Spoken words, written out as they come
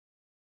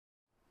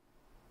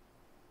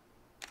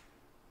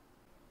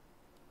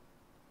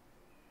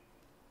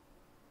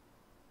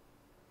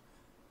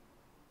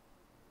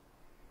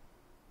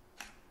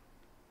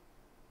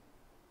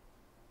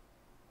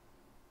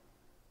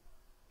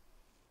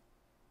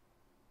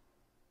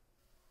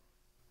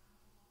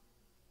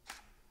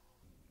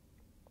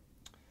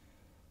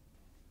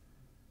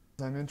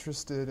I'm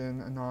interested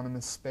in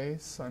anonymous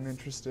space. I'm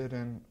interested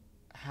in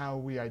how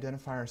we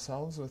identify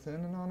ourselves within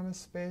anonymous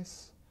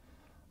space.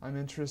 I'm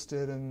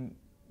interested in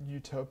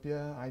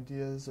utopia,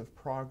 ideas of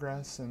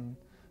progress and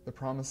the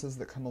promises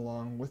that come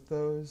along with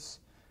those,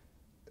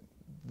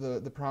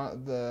 the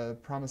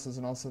promises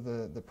and also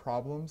the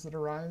problems that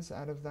arise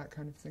out of that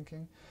kind of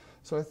thinking.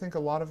 So I think a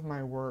lot of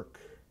my work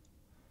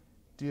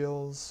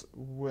deals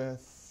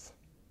with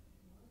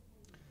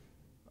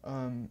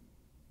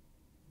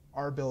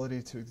our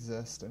ability to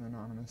exist in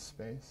anonymous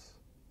space.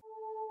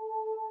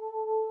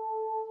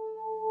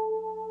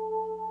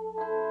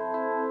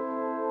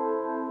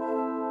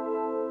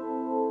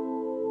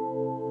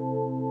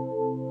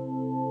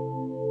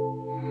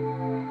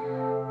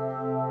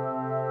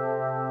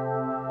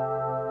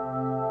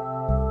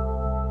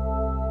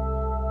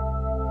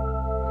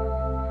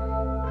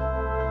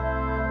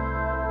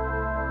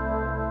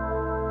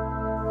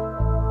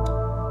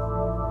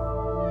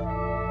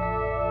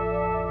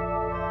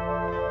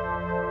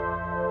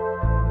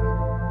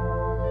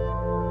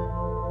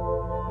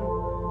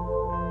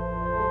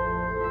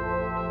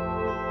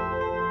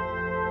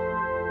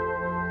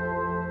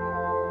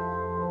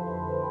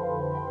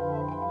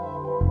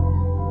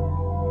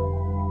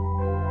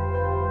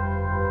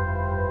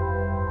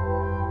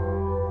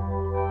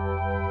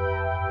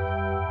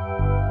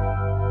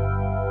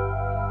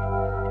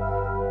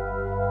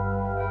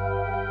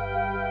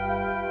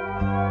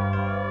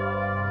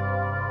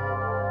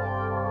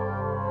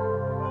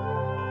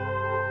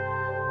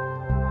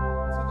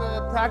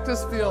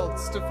 Practice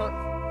fields to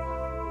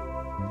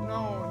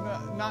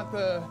not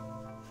the.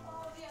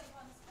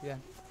 Yeah.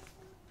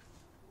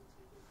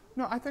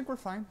 No, I think we're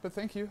fine, but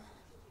thank you.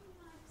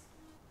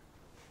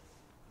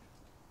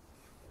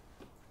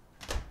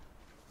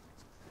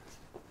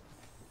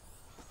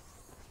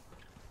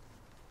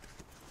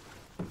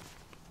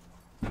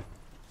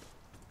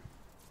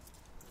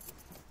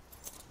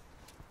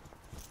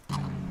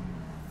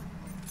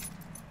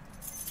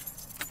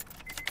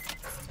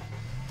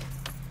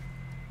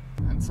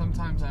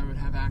 Sometimes I would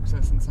have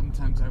access and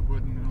sometimes I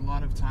wouldn't, and a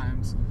lot of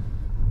times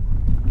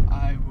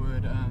I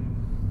would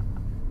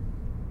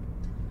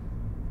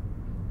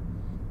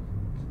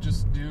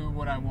just do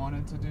what I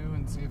wanted to do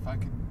and see if I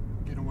could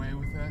get away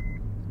with it.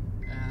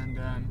 And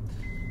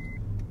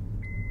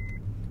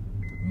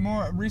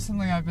more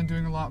recently I've been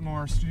doing a lot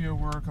more studio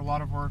work, a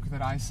lot of work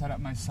that I set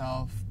up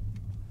myself,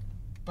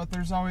 but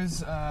there's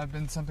always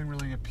been something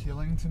really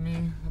appealing to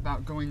me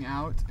about going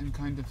out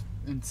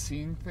and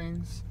seeing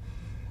things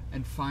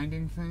and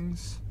finding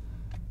things.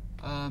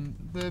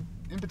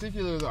 In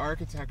particular, the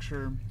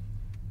architecture.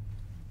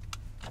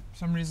 For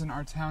some reason,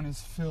 our town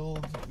is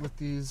filled with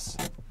these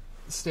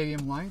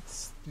stadium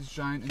lights, these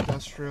giant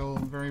industrial,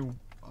 very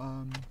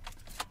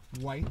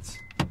white.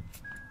 I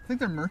think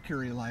they're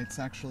mercury lights,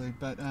 actually,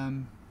 but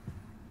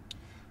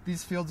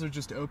these fields are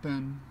just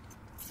open,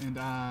 and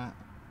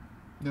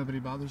nobody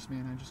bothers me,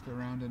 and I just go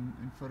around and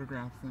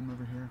photograph them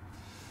over here.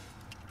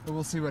 But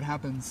we'll see what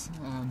happens.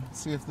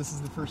 See if this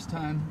is the first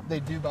time they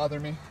do bother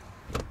me.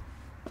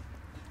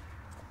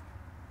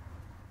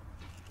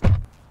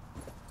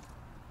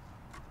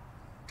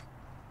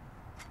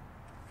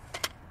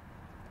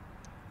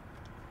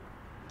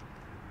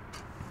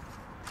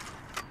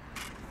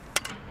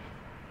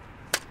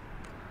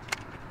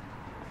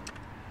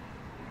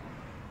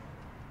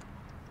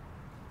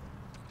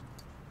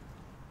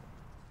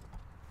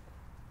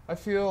 I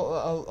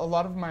feel a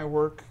lot of my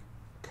work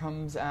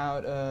comes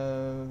out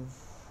of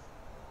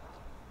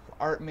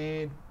art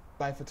made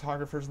by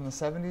photographers in the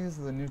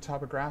 70s, the new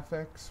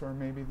topographics, or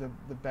maybe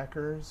the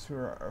Beckers, who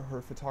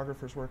are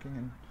photographers working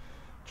in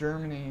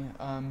Germany,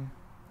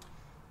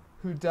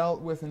 who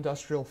dealt with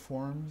industrial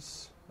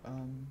forms,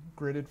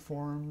 gridded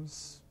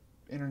forms,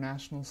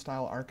 international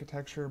style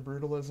architecture,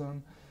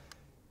 brutalism.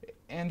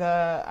 And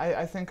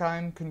I think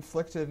I'm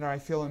conflicted, or I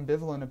feel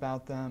ambivalent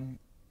about them.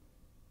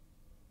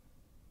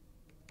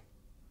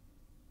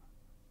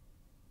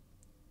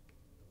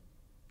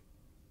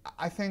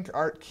 I think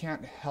art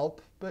can't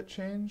help but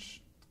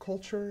change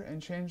culture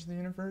and change the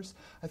universe.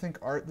 I think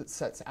art that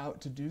sets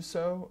out to do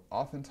so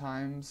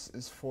oftentimes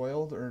is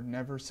foiled or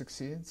never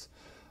succeeds.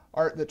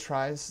 Art that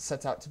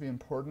sets out to be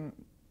important,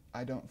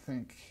 I don't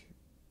think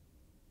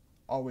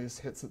always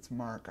hits its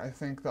mark. I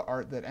think the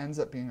art that ends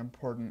up being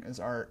important is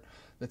art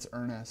that's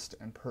earnest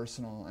and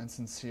personal and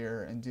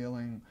sincere and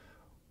dealing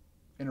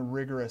in a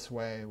rigorous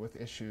way with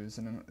issues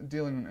and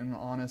dealing in an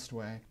honest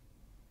way.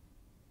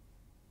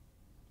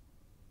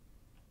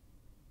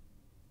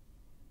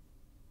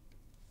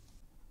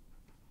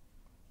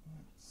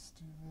 Let's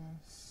do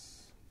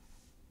this.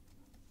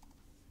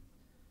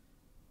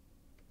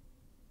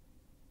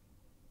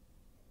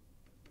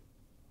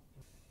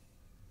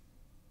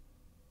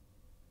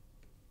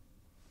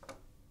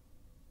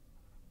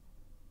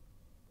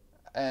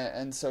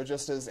 And so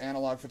just as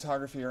analog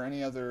photography or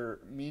any other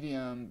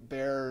medium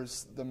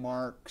bears the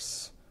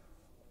marks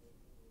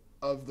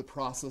of the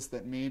process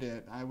that made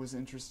it, I was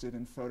interested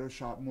in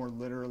Photoshop more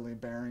literally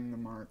bearing the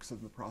marks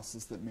of the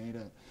process that made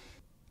it.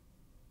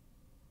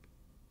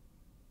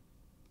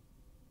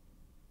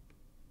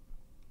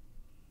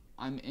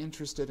 I'm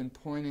interested in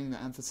pointing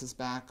the emphasis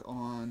back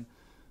on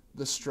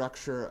the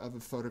structure of a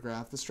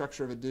photograph, the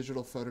structure of a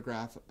digital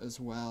photograph as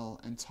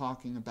well, and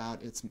talking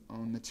about its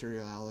own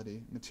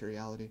materiality,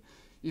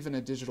 even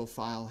a digital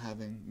file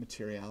having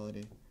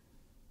materiality.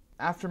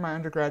 After my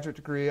undergraduate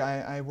degree,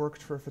 I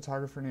worked for a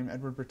photographer named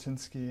Edward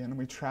Bertinsky, and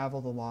we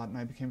traveled a lot, and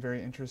I became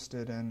very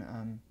interested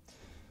in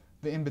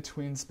the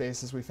in-between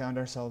spaces we found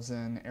ourselves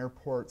in,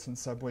 airports and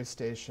subway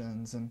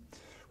stations, and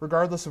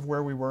regardless of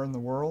where we were in the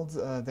world,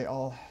 they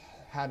all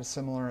had a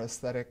similar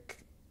aesthetic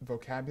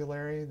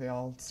vocabulary. They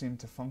all seemed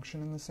to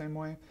function in the same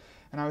way,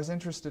 and I was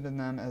interested in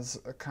them as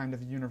a kind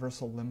of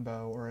universal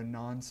limbo or a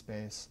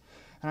non-space.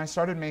 And I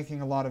started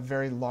making a lot of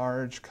very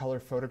large color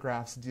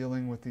photographs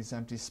dealing with these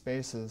empty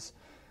spaces.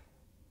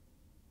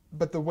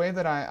 But the way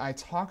that I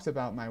talked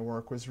about my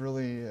work was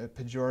really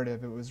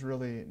pejorative. It was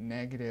really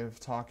negative,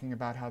 talking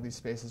about how these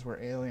spaces were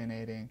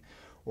alienating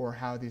or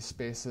how these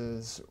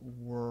spaces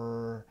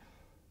were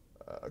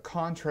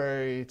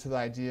contrary to the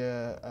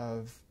idea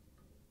of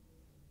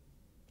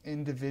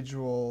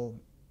individual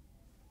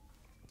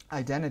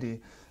identity.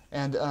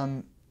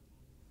 And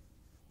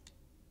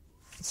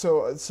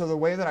so the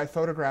way that I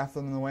photographed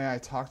them and the way I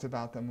talked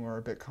about them were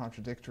a bit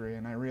contradictory,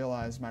 and I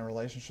realized my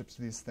relationship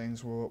to these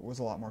things was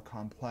a lot more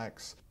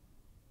complex.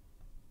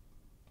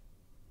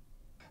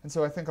 And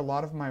so I think a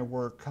lot of my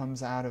work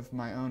comes out of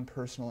my own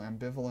personal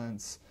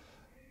ambivalence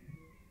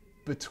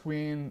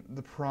between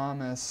the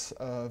promise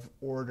of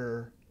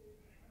order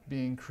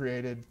being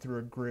created through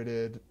a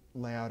gridded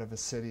layout of a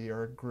city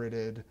or a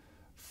gridded,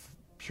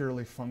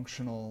 purely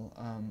functional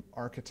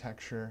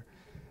architecture,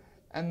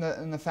 and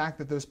the fact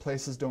that those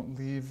places don't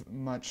leave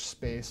much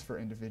space for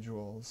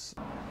individuals.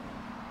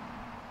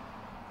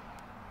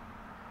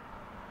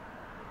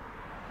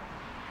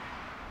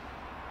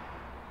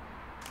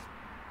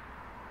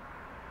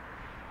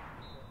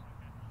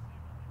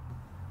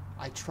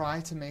 I try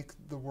to make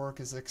the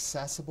work as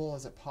accessible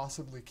as it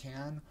possibly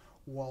can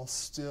while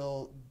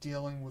still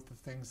dealing with the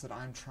things that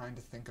I'm trying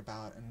to think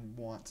about and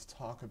want to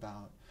talk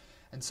about.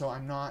 And so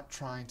I'm not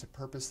trying to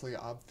purposely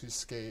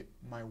obfuscate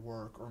my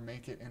work or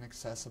make it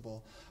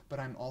inaccessible, but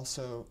I'm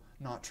also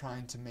not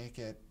trying to make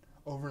it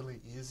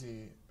overly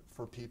easy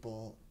for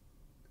people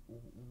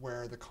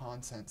where the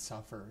content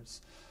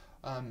suffers.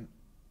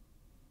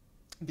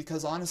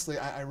 Because honestly,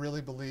 I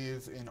really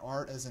believe in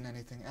art as in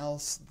anything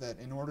else, that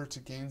in order to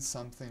gain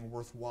something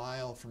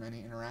worthwhile from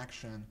any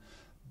interaction,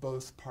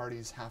 both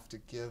parties have to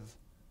give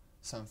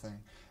something.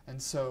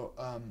 And so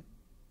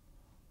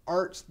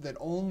art that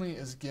only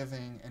is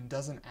giving and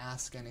doesn't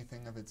ask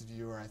anything of its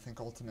viewer, I think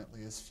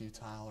ultimately is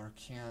futile or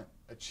can't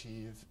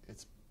achieve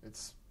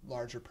its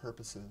larger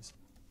purposes.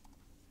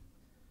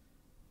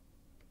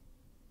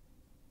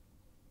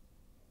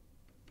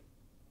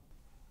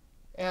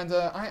 And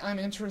I'm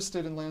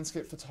interested in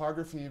landscape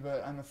photography,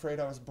 but I'm afraid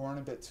I was born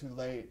a bit too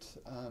late.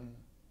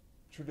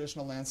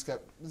 Traditional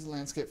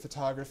landscape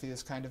photography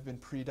has kind of been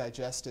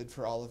pre-digested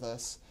for all of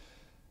us.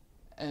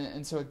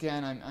 And so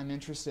again, I'm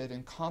interested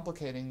in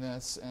complicating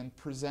this and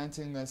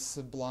presenting this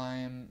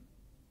sublime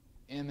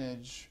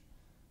image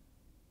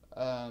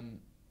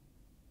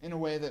in a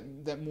way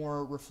that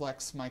more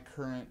reflects my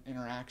current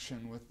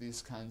interaction with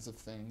these kinds of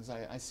things.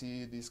 I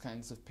see these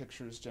kinds of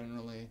pictures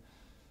generally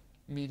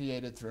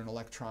mediated through an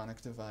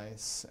electronic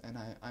device, and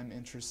I'm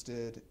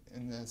interested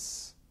in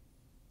this,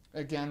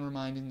 again,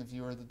 reminding the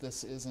viewer that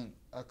this isn't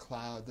a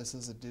cloud, this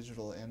is a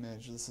digital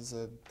image, this is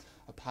a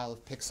pile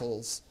of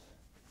pixels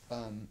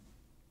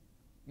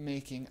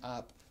making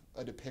up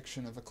a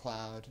depiction of a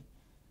cloud.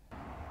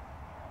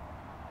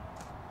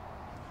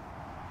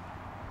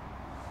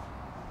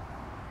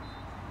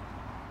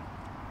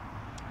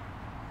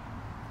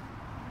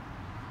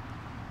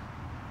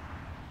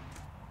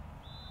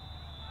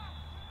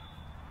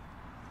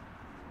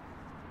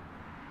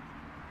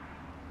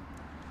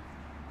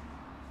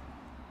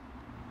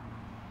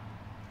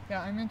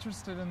 Yeah, I'm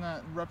interested in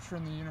that rupture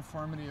in the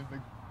uniformity of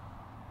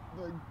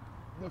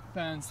the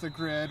fence, the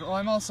grid. Well,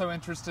 I'm also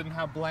interested in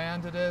how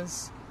bland it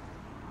is.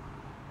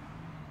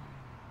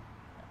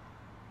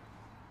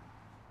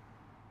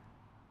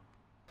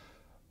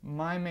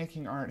 My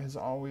making art has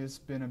always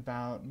been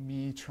about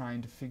me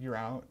trying to figure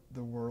out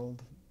the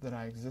world that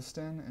I exist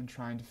in and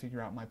trying to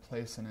figure out my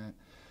place in it.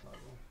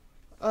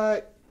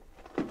 Yeah,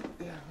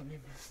 let me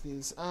move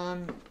these.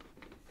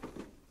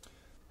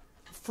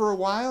 For a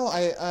while,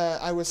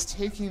 I was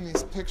taking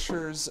these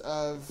pictures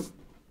of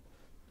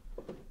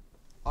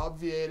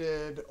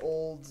obviated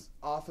old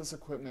office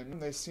equipment.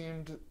 They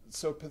seemed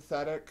so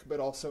pathetic,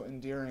 but also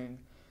endearing.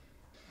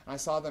 I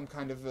saw them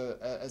kind of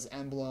as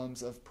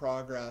emblems of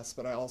progress,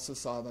 but I also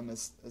saw them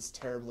as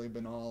terribly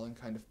banal and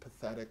kind of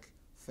pathetic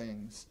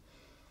things.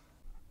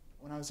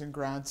 When I was in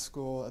grad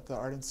school at the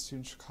Art Institute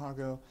in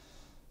Chicago,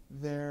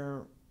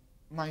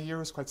 my year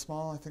was quite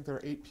small. I think there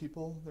were 8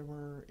 people. There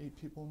were 8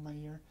 people in my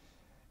year.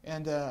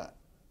 And,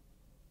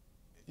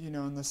 you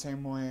know, in the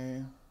same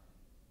way,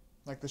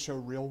 like the show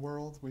Real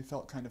World, we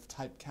felt kind of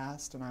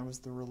typecast, and I was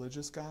the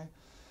religious guy.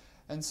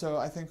 And so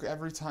I think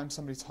every time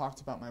somebody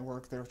talked about my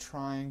work, they were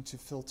trying to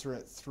filter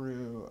it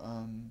through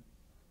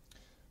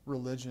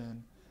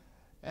religion.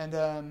 And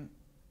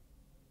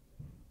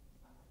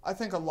I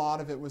think a lot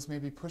of it was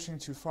maybe pushing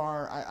too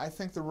far. I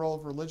think the role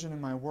of religion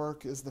in my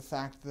work is the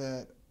fact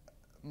that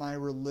my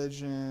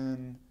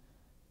religion,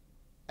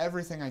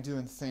 everything I do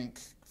and think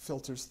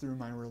filters through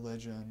my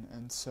religion,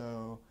 and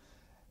so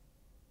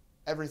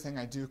everything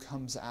I do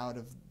comes out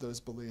of those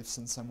beliefs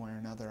in some way or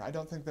another. I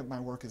don't think that my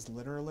work is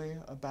literally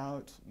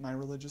about my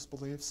religious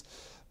beliefs,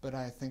 but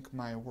I think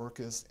my work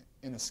is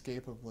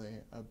inescapably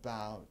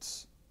about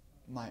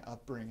my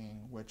upbringing,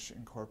 which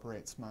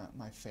incorporates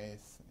my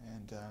faith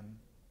and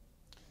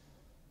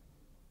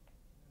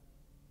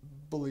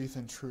belief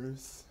in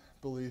truth,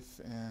 belief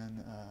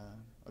in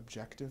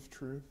objective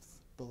truth,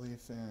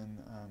 belief in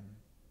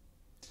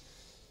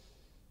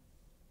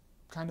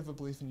kind of a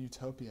belief in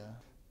utopia.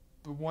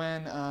 But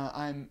when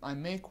I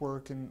make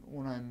work and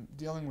when I'm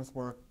dealing with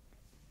work,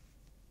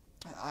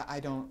 I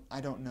don't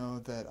know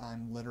that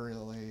I'm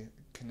literally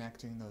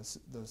connecting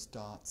those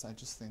dots. I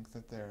just think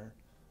that they're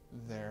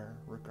there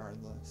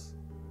regardless.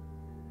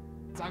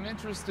 I'm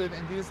interested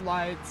in these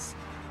lights,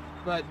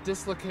 but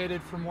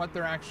dislocated from what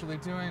they're actually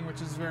doing,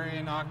 which is very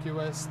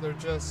innocuous. They're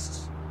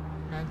just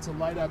meant to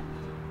light up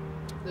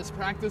this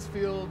practice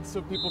field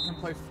so people can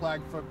play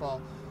flag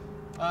football.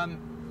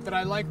 But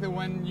I like that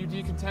when you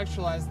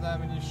decontextualize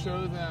them and you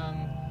show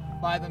them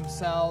by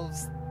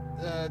themselves,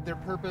 their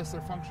purpose,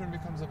 their function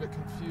becomes a bit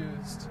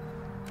confused.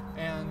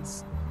 And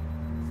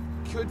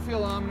could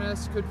feel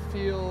ominous, could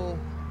feel,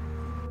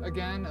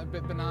 again, a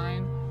bit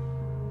benign.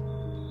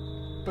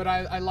 But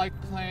I like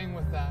playing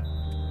with that.